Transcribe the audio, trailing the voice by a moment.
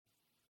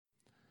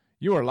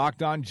You are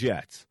Locked On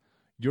Jets,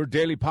 your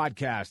daily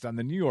podcast on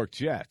the New York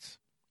Jets.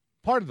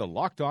 Part of the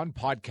Locked On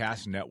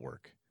Podcast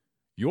Network,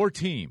 your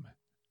team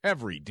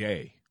every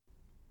day.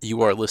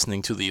 You are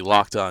listening to the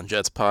Locked On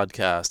Jets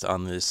podcast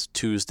on this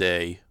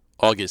Tuesday,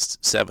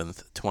 August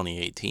 7th,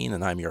 2018,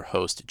 and I'm your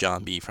host,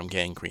 John B. from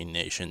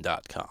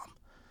GangreneNation.com.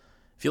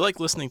 If you like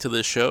listening to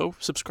this show,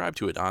 subscribe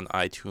to it on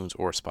iTunes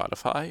or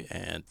Spotify,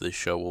 and this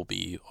show will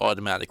be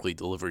automatically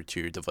delivered to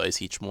your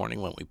device each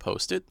morning when we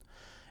post it.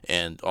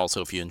 And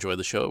also, if you enjoy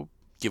the show,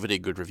 give it a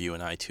good review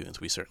in iTunes.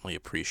 We certainly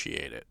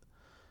appreciate it.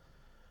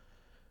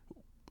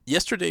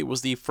 Yesterday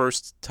was the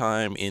first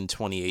time in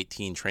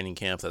 2018 training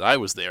camp that I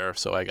was there,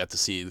 so I got to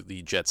see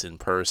the Jets in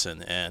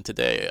person. And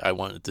today I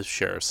wanted to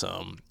share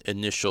some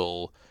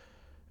initial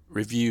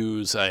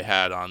reviews I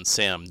had on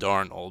Sam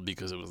Darnold,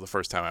 because it was the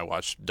first time I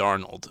watched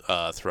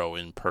Darnold throw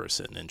in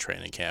person in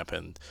training camp.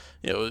 And,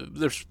 you know,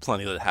 there's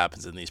plenty that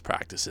happens in these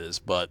practices,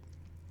 but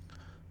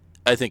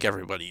I think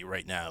everybody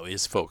right now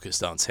is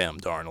focused on Sam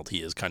Darnold.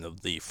 He is kind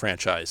of the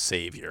franchise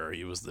savior.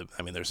 He was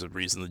there's a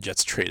reason the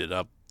Jets traded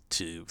up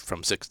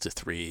from 6 to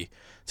 3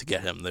 to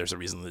get him. There's a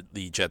reason that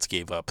the Jets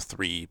gave up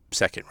 3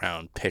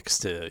 second-round picks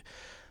to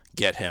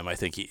get him. I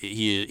think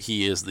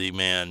he is the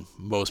man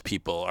most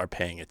people are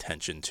paying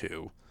attention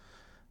to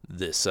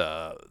this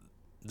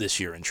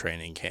year in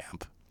training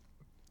camp.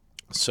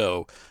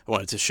 So I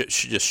wanted to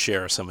just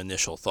share some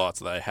initial thoughts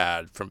that I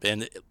had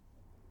and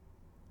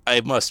I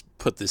must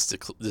put this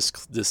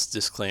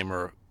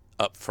disclaimer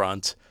up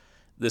front.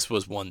 This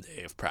was one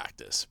day of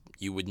practice.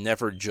 You would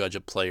never judge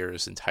a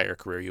player's entire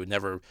career. You would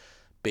never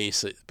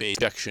base a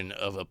projection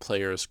of a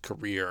player's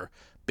career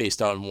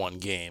based on one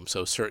game.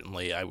 So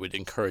certainly I would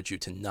encourage you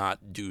to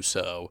not do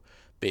so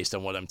based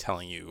on what I'm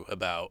telling you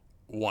about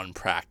one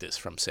practice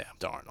from Sam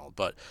Darnold.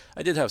 But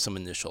I did have some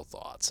initial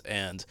thoughts.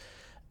 And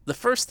the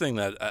first thing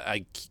that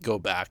I go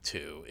back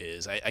to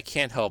is I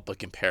can't help but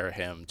compare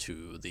him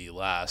to the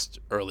last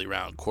early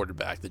round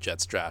quarterback the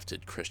Jets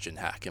drafted, Christian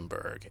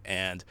Hackenberg.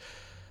 And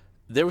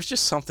there was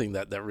just something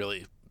that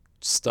really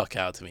stuck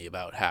out to me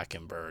about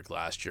Hackenberg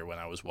last year when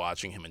I was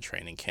watching him in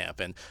training camp.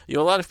 And, you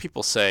know, a lot of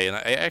people say, and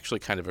I actually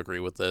kind of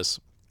agree with this,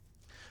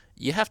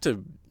 you have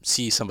to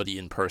see somebody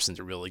in person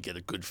to really get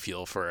a good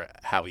feel for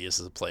how he is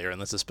as a player.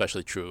 And that's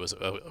especially true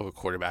of a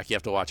quarterback. You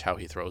have to watch how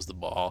he throws the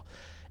ball.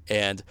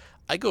 And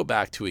I go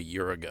back to a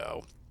year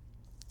ago,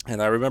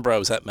 and I remember I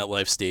was at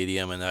MetLife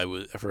Stadium, and I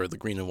was for the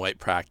green and white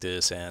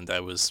practice, and I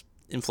was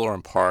in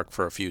Florham Park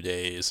for a few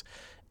days.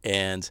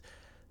 And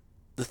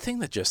the thing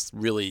that just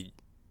really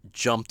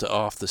jumped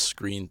off the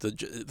screen, the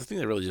thing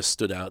that really just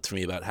stood out to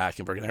me about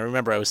Hackenberg, and I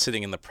remember I was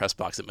sitting in the press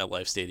box at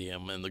MetLife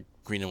Stadium in the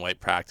green and white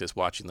practice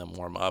watching them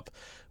warm up,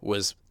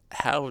 was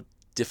how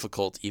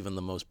difficult even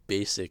the most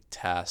basic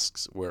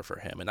tasks were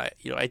for him. And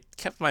I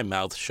kept my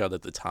mouth shut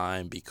at the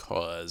time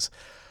because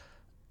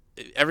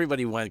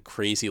everybody went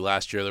crazy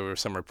last year. There were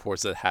some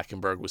reports that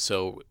Hackenberg was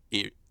so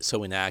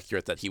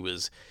inaccurate that he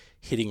was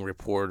hitting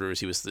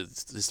reporters.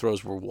 His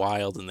throws were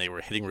wild, and they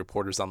were hitting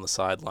reporters on the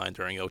sideline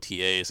during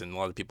OTAs, and a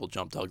lot of people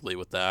jumped ugly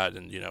with that.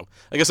 And, you know,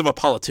 I guess I'm a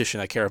politician.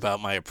 I care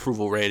about my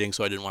approval rating,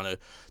 so I didn't want to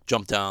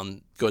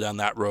go down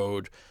that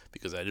road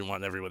because I didn't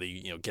want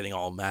everybody, you know, getting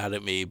all mad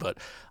at me. But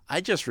I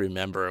just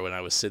remember when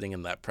I was sitting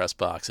in that press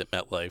box at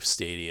MetLife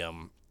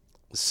Stadium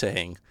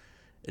saying,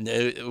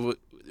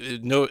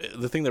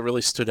 the thing that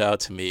really stood out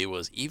to me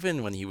was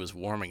even when he was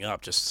warming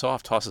up, just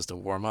soft tosses to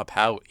warm up,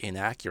 how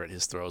inaccurate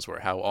his throws were,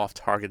 how off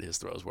target his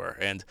throws were.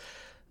 And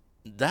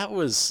that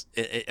was,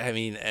 I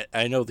mean,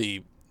 I know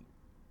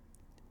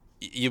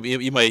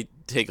you might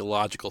take a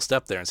logical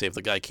step there and say, if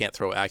the guy can't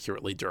throw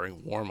accurately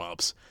during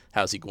warm-ups,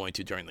 how's he going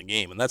to during the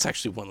game? And that's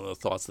actually one of the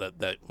thoughts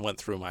that went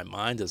through my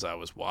mind as I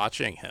was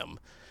watching him.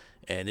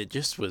 And it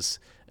just was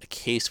a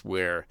case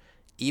where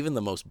even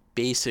the most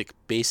basic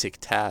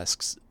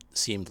tasks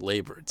seemed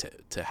labored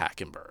to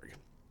Hackenberg.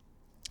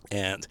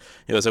 And,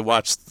 you know, as I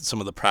watched some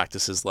of the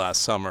practices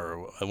last summer,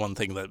 one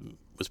thing that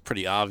was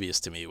pretty obvious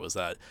to me was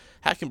that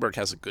Hackenberg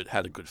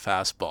had a good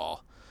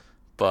fastball,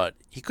 but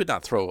he could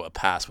not throw a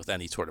pass with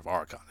any sort of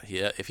arc on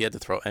it. If he had to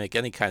throw any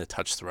kind of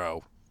touch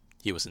throw,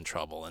 he was in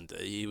trouble, and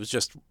he was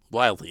just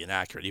wildly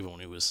inaccurate, even when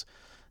he was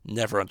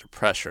never under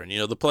pressure. And, you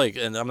know, the play,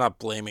 and I'm not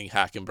blaming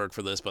Hackenberg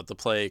for this, but the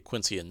play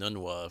Quincy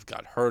Enunwa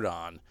got hurt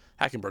on,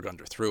 Hackenberg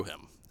underthrew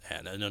him,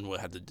 and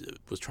Enunwa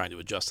was trying to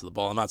adjust to the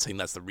ball. I'm not saying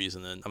that's the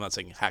reason, and I'm not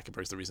saying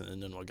Hackenberg's the reason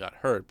Enunwa got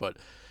hurt, but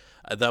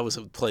that was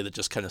a play that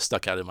just kind of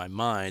stuck out in my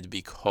mind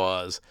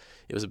because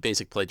it was a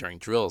basic play during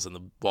drills, and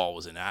the ball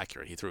was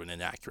inaccurate. He threw an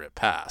inaccurate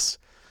pass.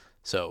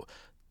 So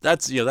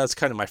that's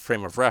kind of my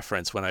frame of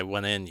reference when I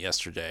went in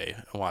yesterday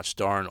and watched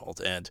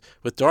Darnold. And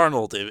with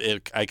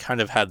Darnold, I kind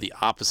of had the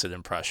opposite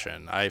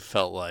impression. I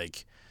felt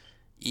like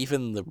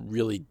even the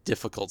really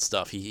difficult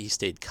stuff, he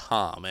stayed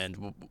calm.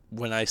 And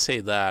when I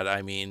say that,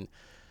 I mean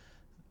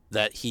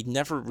that he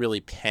never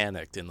really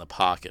panicked in the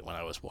pocket when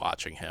I was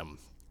watching him.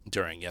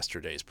 during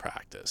yesterday's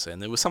practice.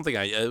 And it was something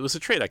it was a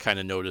trait I kind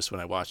of noticed when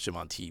I watched him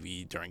on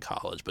TV during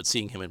college, but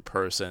seeing him in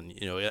person,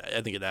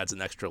 I think it adds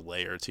an extra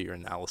layer to your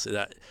analysis.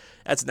 That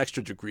adds an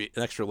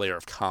extra layer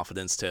of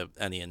confidence to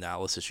any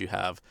analysis you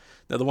have.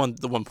 Now, the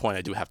one point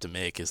I do have to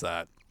make is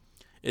that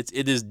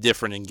it is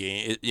different in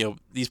game.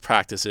 These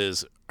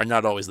practices are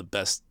not always the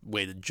best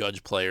way to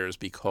judge players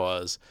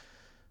because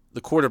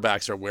the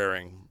quarterbacks are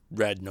wearing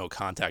red no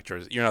contact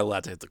jerseys. You're not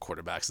allowed to hit the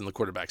quarterbacks, and the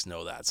quarterbacks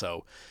know that.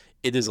 So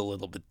it is a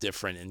little bit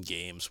different in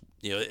games.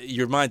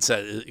 Your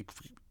mindset,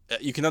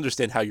 you can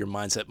understand how your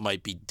mindset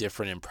might be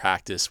different in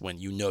practice when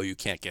you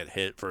can't get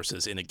hit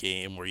versus in a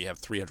game where you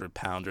have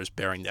 300-pounders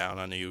bearing down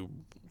on you,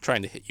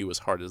 trying to hit you as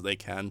hard as they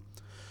can.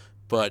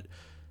 But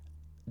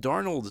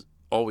Darnold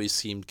always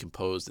seemed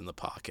composed in the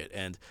pocket.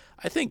 And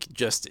I think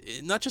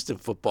not just in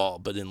football,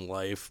 but in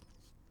life,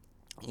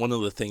 one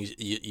of the things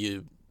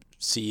you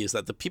see is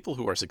that the people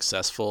who are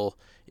successful,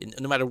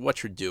 no matter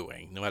what you're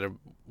doing, no matter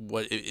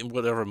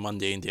whatever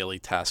mundane daily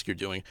task you're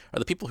doing, are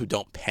the people who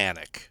don't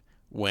panic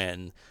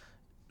when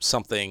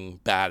something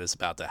bad is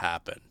about to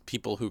happen.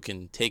 People who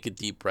can take a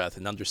deep breath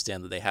and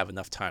understand that they have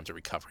enough time to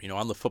recover.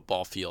 On the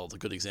football field, a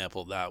good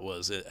example of that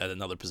was at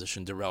another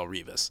position, Darrelle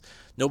Revis.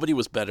 Nobody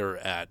was better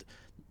at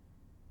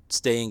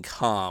staying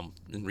calm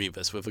than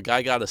Revis. If a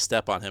guy got a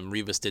step on him,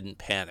 Revis didn't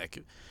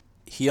panic.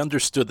 He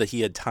understood that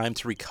he had time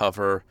to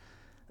recover,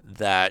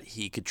 that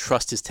he could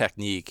trust his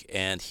technique,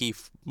 and he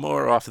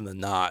more often than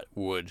not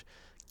would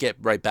get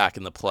right back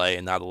in the play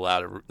and not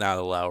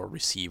allow a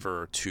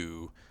receiver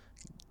to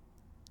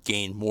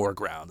gain more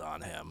ground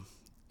on him.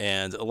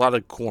 And a lot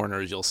of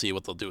corners, you'll see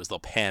what they'll do is they'll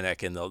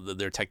panic and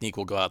their technique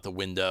will go out the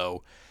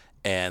window,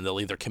 and they'll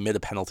either commit a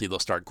penalty, they'll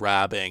start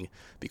grabbing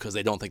because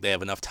they don't think they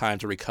have enough time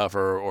to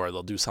recover, or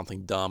they'll do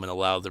something dumb and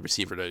allow the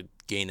receiver to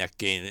gain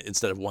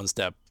instead of 1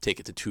 step, take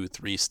it to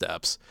 2-3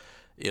 steps.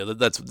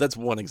 That's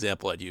one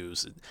example I'd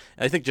use. And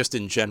I think just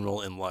in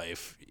general in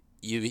life,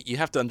 you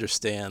have to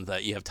understand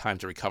that you have time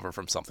to recover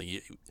from something.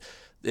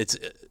 It's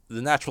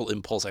the natural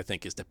impulse, I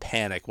think, is to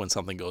panic when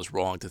something goes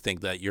wrong, to think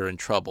that you're in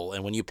trouble.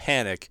 And when you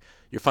panic,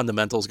 your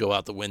fundamentals go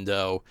out the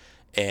window,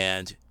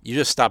 and you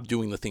just stop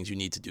doing the things you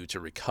need to do to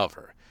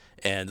recover.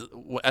 And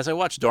as I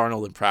watched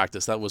Darnold in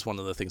practice, that was one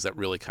of the things that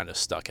really kind of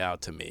stuck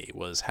out to me,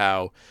 was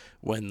how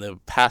when the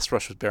pass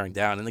rush was bearing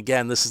down, and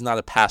again, this is not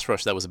a pass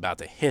rush that was about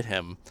to hit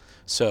him,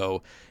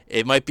 so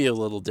it might be a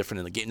little different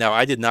in the game. Now,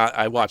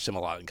 I watched him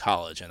a lot in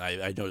college, and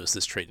I noticed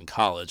this trait in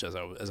college as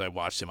I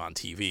watched him on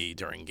TV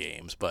during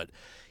games, but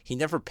he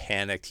never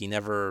panicked. He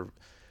never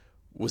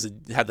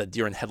had that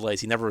deer in headlights.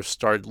 He never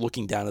started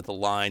looking down at the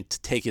line to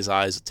taking his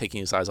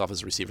eyes off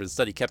his receivers.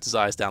 Instead, he kept his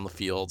eyes down the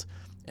field,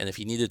 and if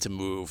he needed to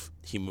move,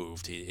 he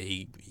moved.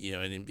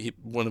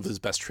 One of his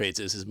best traits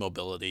is his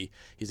mobility.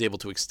 He's able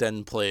to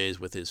extend plays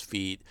with his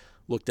feet,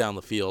 look down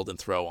the field, and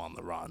throw on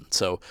the run.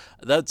 So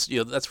that's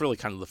really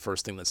kind of the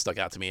first thing that stuck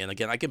out to me. And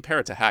again, I compare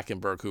it to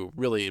Hackenberg, who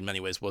really in many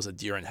ways was a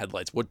deer in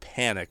headlights, would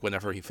panic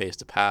whenever he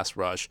faced a pass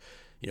rush.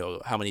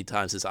 How many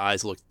times his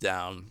eyes looked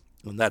down,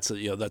 and that's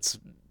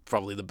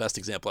probably the best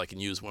example I can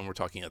use when we're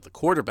talking at the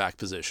quarterback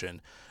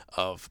position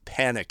of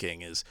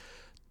panicking. Is,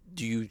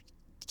 do you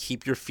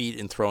keep your feet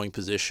in throwing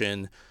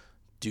position?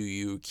 Do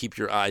you keep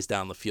your eyes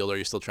down the field? Are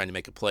you still trying to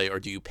make a play? Or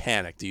do you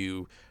panic? Do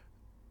you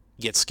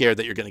get scared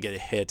that you're going to get a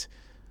hit,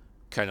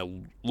 kind of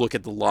look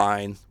at the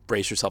line,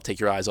 brace yourself, take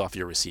your eyes off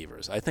your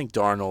receivers? I think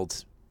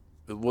Darnold,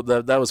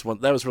 that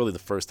was really the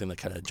first thing that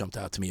kind of jumped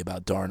out to me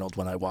about Darnold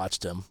when I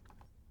watched him.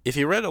 If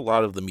you read a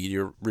lot of the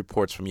media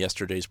reports from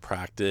yesterday's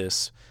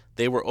practice,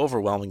 they were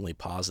overwhelmingly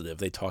positive.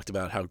 They talked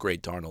about how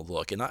great Darnold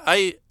looked. And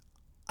I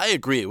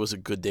agree it was a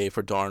good day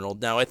for Darnold.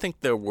 Now, I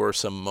think there were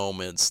some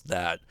moments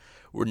that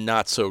were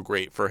not so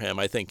great for him.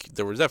 I think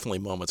there were definitely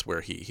moments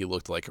where he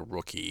looked like a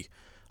rookie.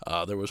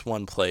 There was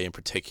one play in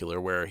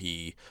particular where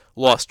he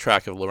lost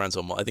track of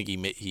Lorenzo. I think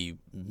he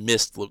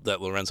missed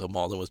that Lorenzo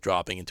Mauldin was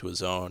dropping into his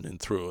zone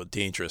and threw a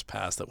dangerous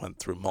pass that went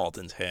through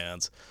Mauldin's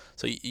hands.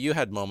 So you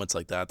had moments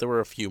like that. There were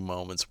a few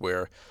moments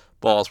where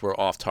balls were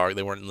off target.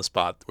 They weren't in the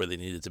spot where they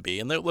needed to be.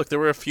 And there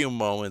were a few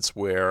moments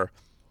where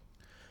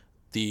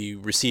the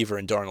receiver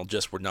and Darnold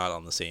just were not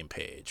on the same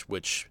page,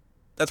 which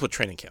that's what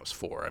training camp's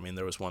for. I mean,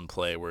 there was one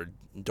play where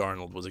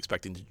Darnold was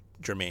expecting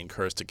Jermaine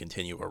Kearse to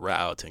continue a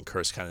route, and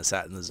Kearse kind of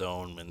sat in the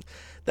zone, and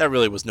that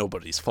really was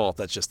nobody's fault.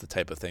 That's just the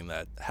type of thing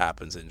that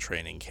happens in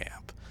training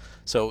camp.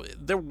 So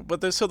there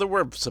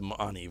were some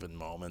uneven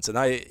moments, and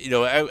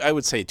I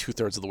would say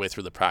 2/3 of the way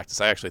through the practice,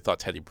 I actually thought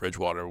Teddy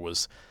Bridgewater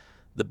was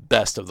the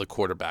best of the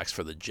quarterbacks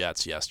for the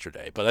Jets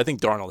yesterday. But I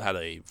think Darnold had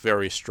a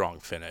very strong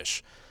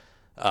finish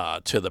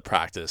to the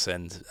practice,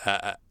 and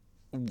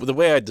the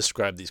way I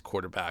describe these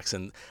quarterbacks,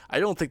 and I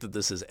don't think that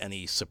this is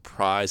any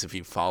surprise if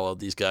you followed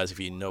these guys, if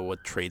you know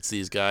what traits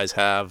these guys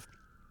have.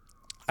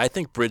 I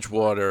think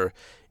Bridgewater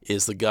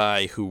is the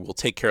guy who will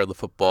take care of the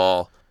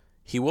football.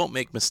 He won't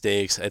make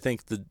mistakes. I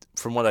think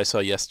from what I saw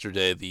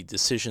yesterday, the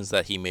decisions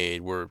that he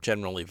made were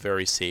generally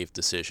very safe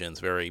decisions,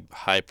 very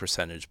high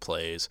percentage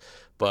plays.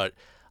 But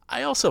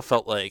I also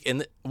felt like,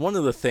 and one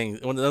of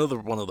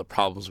the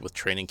problems with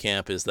training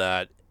camp is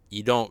that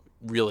you don't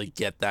really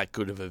get that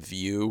good of a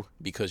view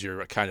because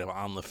you're kind of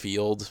on the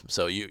field.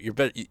 So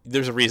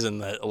there's a reason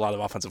that a lot of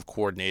offensive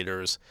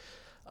coordinators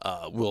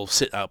will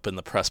sit up in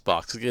the press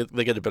box.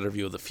 They get a better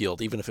view of the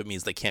field, even if it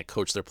means they can't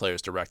coach their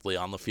players directly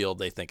on the field.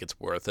 They think it's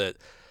worth it.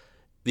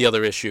 The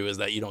other issue is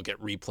that you don't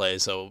get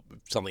replays, so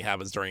if something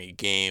happens during a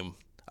game,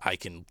 I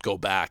can go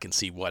back and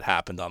see what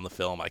happened on the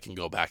film. I can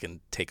go back and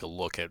take a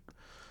look at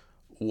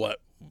what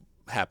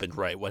happened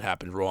right, what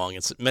happened wrong.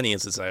 In many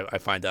instances, I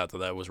find out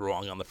that I was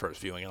wrong on the first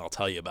viewing, and I'll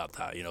tell you about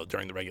that.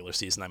 During the regular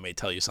season, I may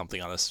tell you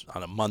something on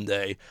a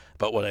Monday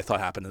about what I thought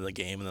happened in the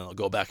game, and then I'll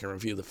go back and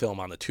review the film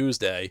on a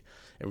Tuesday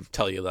and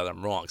tell you that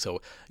I'm wrong.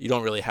 So you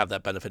don't really have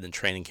that benefit in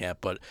training camp,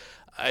 but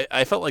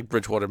I felt like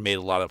Bridgewater made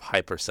a lot of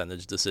high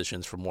percentage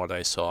decisions from what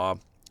I saw.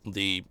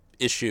 The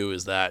issue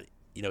is that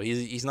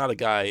he's not a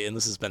guy, and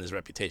this has been his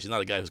reputation, he's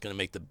not a guy who's going to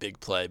make the big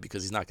play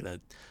because he's not going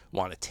to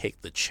want to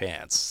take the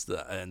chance.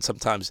 And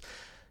sometimes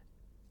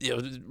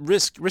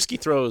risky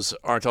throws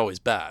aren't always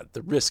bad.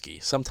 They're risky.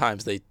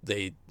 Sometimes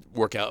they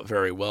work out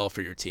very well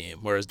for your team.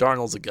 Whereas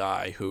Darnold's a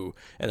guy who,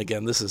 and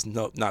again, this is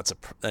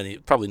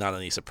probably not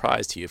any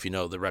surprise to you if you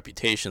know the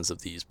reputations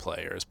of these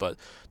players, but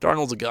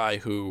Darnold's a guy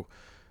who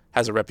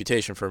has a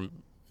reputation for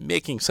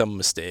making some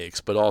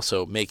mistakes, but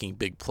also making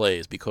big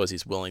plays because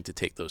he's willing to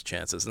take those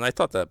chances. And I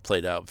thought that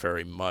played out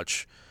very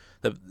much.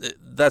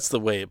 That's the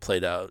way it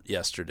played out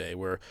yesterday,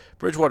 where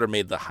Bridgewater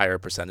made the higher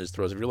percentage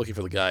throws. If you're looking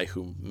for the guy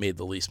who made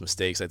the least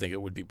mistakes, I think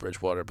it would be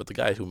Bridgewater. But the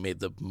guy who made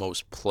the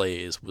most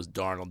plays was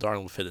Darnold.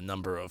 Darnold fit a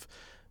number of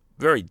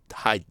very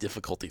high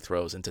difficulty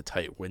throws into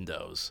tight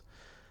windows.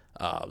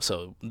 I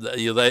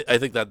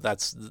think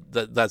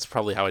that's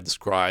probably how I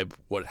describe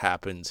what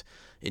happened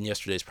in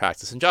yesterday's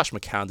practice. And Josh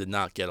McCown did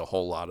not get a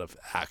whole lot of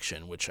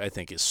action, which I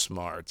think is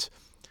smart.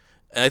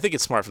 And I think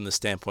it's smart from the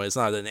standpoint, it's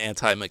not an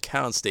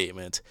anti-McCown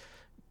statement,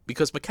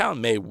 because McCown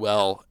may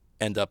well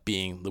end up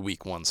being the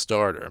week 1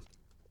 starter.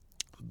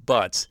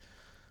 But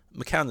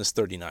McCown is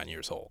 39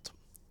 years old,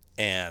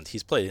 and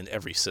he's played in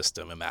every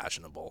system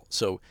imaginable.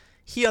 So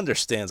he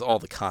understands all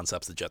the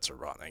concepts the Jets are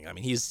running. I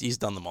mean, he's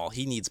done them all.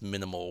 He needs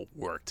minimal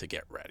work to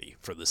get ready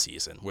for the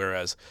season.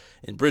 Whereas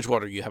in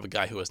Bridgewater, you have a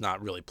guy who has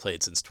not really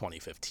played since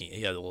 2015.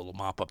 He had a little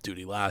mop-up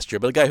duty last year,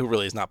 but a guy who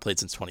really has not played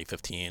since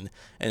 2015.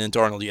 And in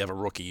Darnold, you have a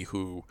rookie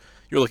who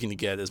you're looking to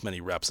get as many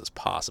reps as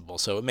possible.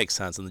 So it makes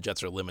sense, and the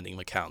Jets are limiting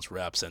McCown's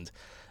reps. And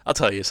I'll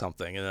tell you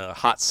something, in a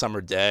hot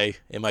summer day,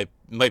 it might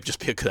just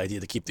be a good idea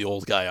to keep the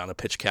old guy on a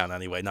pitch count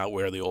anyway, not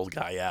wear the old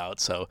guy out.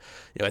 So,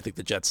 I think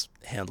the Jets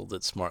handled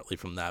it smartly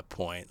from that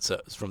point. So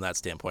from that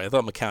standpoint, I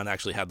thought McCown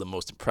actually had the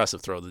most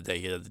impressive throw of the day.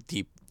 He had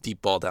a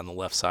deep ball down the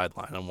left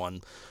sideline on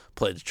one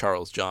play to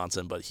Charles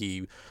Johnson, but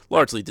he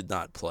largely did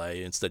not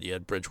play. Instead, you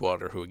had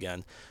Bridgewater, who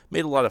again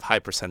made a lot of high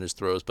percentage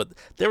throws. But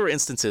there were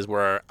instances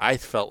where I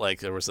felt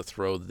like there was a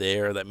throw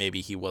there that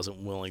maybe he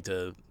wasn't willing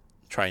to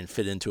try and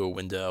fit into a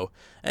window.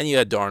 And you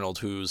had Darnold,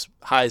 whose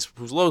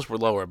lows were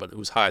lower, but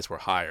whose highs were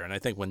higher. And I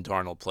think when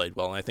Darnold played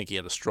well, and I think he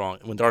had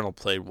when Darnold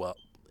played well,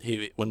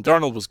 when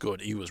Darnold was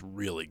good, he was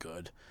really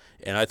good.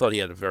 And I thought he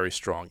had a very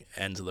strong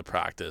end to the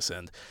practice.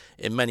 And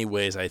in many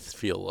ways, I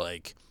feel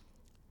like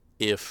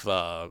if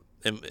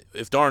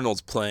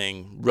Darnold's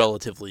playing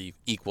relatively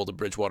equal to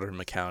Bridgewater and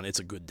McCown, it's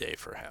a good day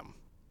for him.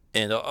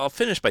 And I'll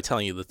finish by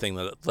telling you the thing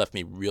that left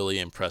me really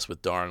impressed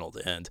with Darnold,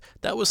 and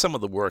that was some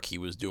of the work he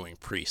was doing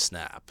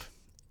pre-snap.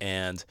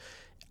 And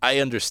I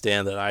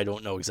understand that I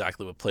don't know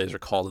exactly what plays are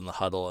called in the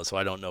huddle, so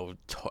I don't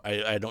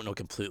know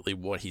completely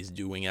what he's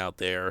doing out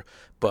there.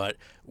 But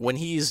when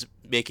he's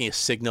making a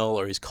signal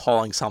or he's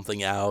calling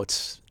something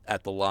out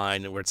at the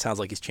line where it sounds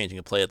like he's changing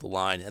a play at the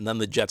line, and then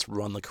the Jets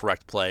run the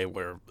correct play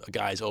where a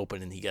guy's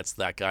open and he gets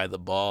that guy the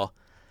ball,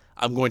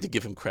 I'm going to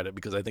give him credit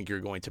because I think you're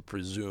going to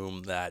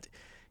presume that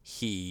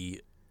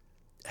he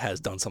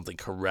has done something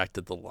correct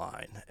at the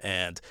line.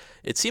 And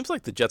it seems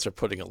like the Jets are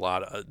putting a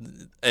lot of,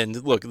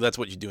 and look, that's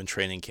what you do in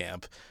training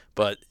camp,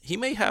 but he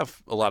may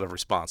have a lot of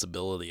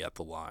responsibility at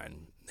the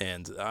line.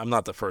 And I'm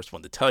not the first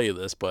one to tell you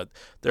this, but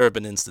there have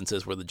been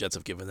instances where the Jets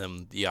have given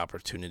him the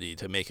opportunity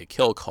to make a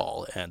kill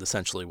call. And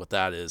essentially what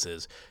that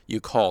is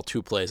you call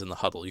 2 plays in the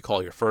huddle. You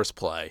call your first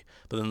play,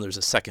 but then there's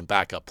a second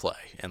backup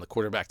play. And the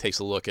quarterback takes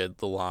a look at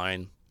the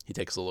line. He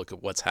takes a look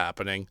at what's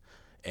happening.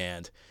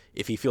 And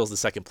if he feels the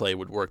second play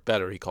would work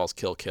better, he calls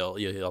kill.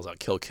 He yells out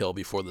kill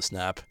before the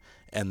snap.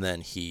 And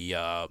then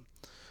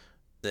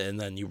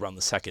then you run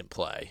the second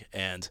play.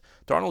 And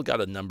Darnold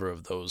got a number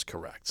of those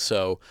correct.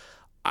 So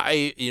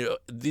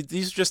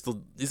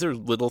these are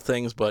little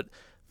things, but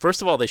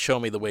first of all, they show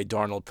me the way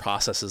Darnold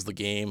processes the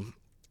game.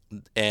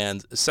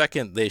 And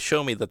second, they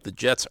show me that the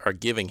Jets are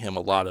giving him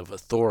a lot of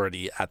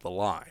authority at the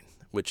line,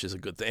 which is a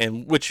good thing,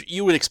 and which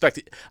you would expect.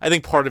 I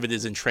think part of it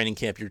is in training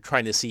camp, you're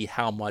trying to see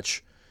how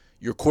much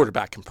your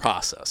quarterback can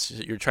process.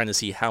 You're trying to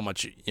see how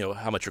much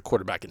your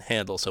quarterback can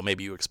handle. So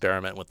maybe you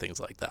experiment with things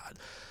like that.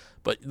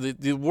 But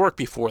the work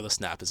before the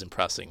snap is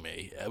impressed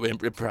me.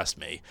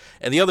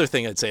 And the other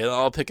thing I'd say, and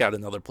I'll pick out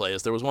another play,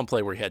 is there was one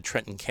play where he had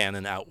Trenton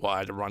Cannon out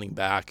wide, a running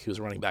back. He was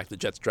a running back the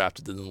Jets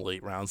drafted in the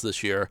late rounds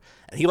this year.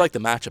 And he liked the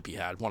matchup he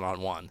had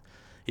one-on-one.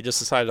 He just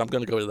decided, I'm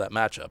going to go to that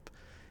matchup.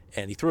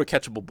 And he threw a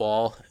catchable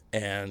ball,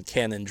 and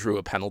Cannon drew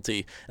a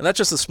penalty. And that's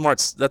just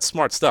that's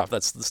smart stuff.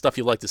 That's the stuff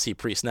you like to see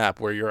pre-snap,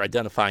 where you're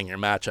identifying your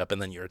matchup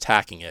and then you're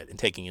attacking it and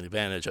taking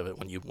advantage of it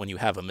when you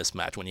have a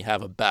mismatch, when you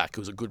have a back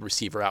who's a good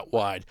receiver out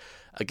wide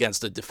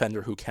against a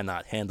defender who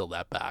cannot handle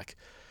that back.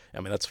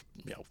 I mean, that's,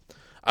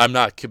 I'm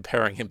not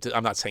comparing him to,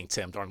 I'm not saying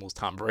Sam Darnold's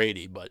Tom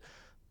Brady, but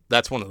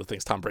that's one of the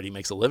things Tom Brady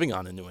makes a living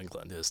on in New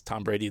England is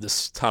Tom Brady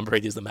is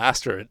the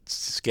master at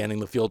scanning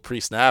the field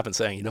pre-snap and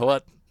saying, you know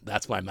what,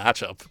 that's my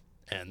matchup.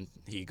 And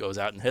he goes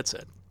out and hits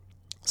it.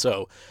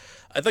 So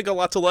I think a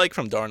lot to like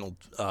from Darnold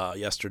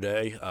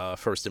yesterday.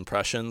 First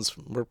impressions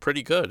were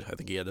pretty good. I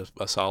think he had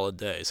a solid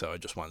day. So I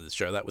just wanted to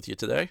share that with you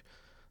today.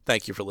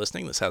 Thank you for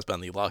listening. This has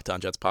been the Locked On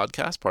Jets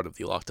podcast, part of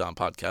the Locked On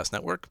Podcast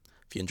Network.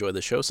 If you enjoy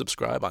the show,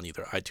 subscribe on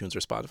either iTunes or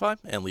Spotify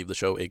and leave the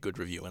show a good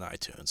review in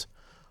iTunes.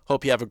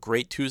 Hope you have a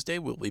great Tuesday.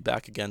 We'll be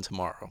back again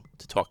tomorrow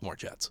to talk more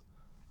Jets.